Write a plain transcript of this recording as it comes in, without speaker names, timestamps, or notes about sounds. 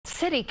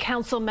City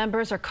council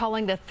members are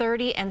calling the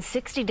 30 and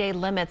 60-day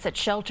limits at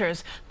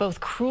shelters both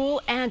cruel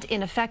and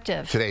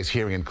ineffective. Today's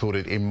hearing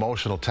included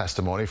emotional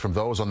testimony from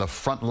those on the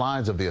front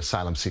lines of the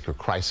asylum seeker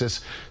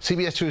crisis.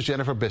 CBS 2's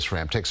Jennifer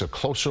Bisram takes a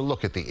closer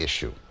look at the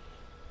issue.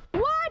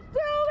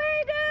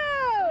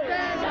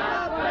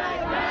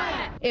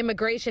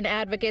 Immigration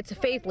advocates,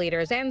 faith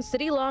leaders, and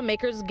city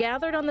lawmakers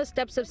gathered on the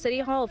steps of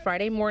City Hall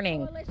Friday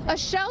morning. A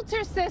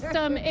shelter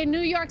system in New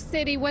York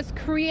City was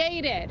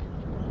created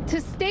to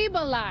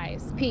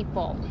stabilize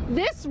people.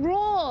 This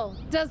rule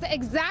does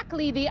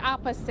exactly the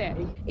opposite.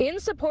 In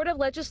support of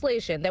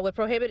legislation that would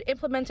prohibit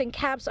implementing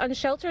caps on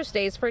shelter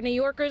stays for New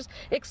Yorkers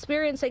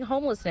experiencing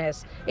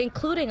homelessness,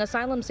 including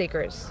asylum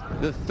seekers.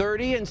 The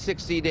 30 and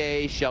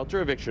 60-day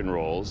shelter eviction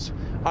rules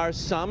are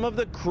some of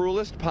the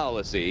cruelest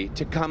policy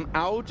to come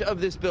out of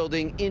this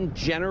building in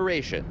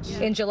generations.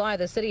 In July,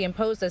 the city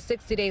imposed a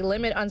 60-day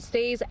limit on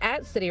stays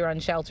at city-run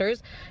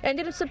shelters, and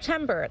in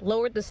September,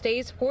 lowered the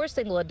stays for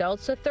single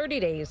adults to 30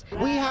 days.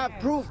 We have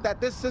proof that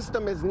this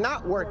system is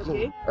not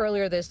working.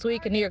 Earlier this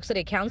week, New York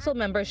City Council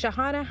member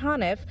Shahana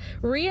Hanif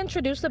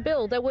reintroduced a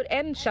bill that would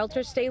end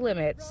shelter stay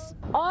limits.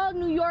 All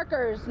New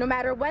Yorkers, no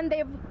matter when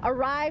they've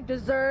arrived,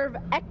 deserve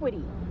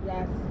equity,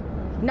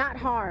 not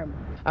harm.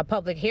 A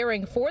public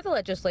hearing for the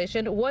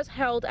legislation was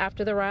held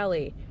after the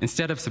rally.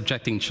 Instead of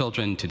subjecting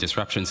children to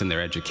disruptions in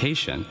their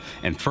education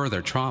and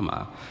further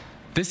trauma,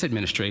 this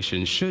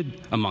administration should,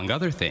 among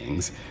other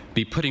things,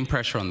 be putting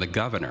pressure on the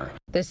governor.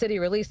 The city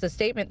released a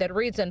statement that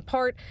reads in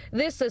part,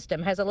 "This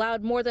system has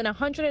allowed more than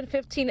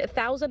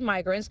 115,000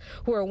 migrants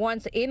who were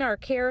once in our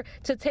care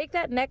to take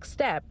that next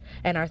step,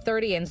 and our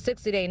 30 and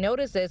 60-day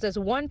notices is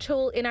one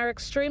tool in our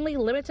extremely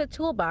limited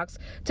toolbox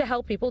to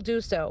help people do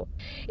so."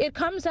 It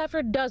comes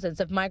after dozens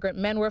of migrant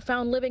men were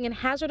found living in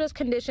hazardous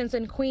conditions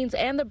in Queens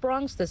and the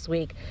Bronx this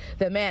week.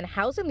 The man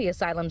housing the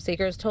asylum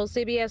seekers told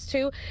CBS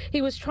 2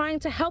 he was trying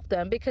to help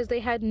them because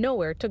they had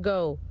nowhere to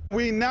go.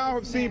 We now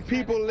have seen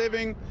people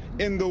living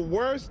in the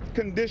worst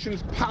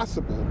conditions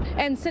possible.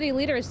 And city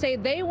leaders say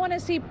they want to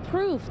see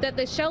proof that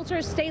the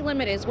shelter stay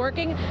limit is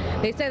working.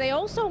 They say they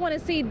also want to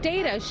see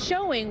data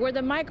showing where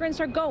the migrants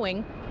are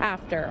going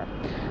after.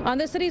 On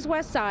the city's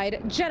west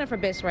side, Jennifer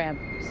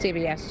Bisram,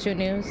 CBS 2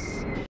 News.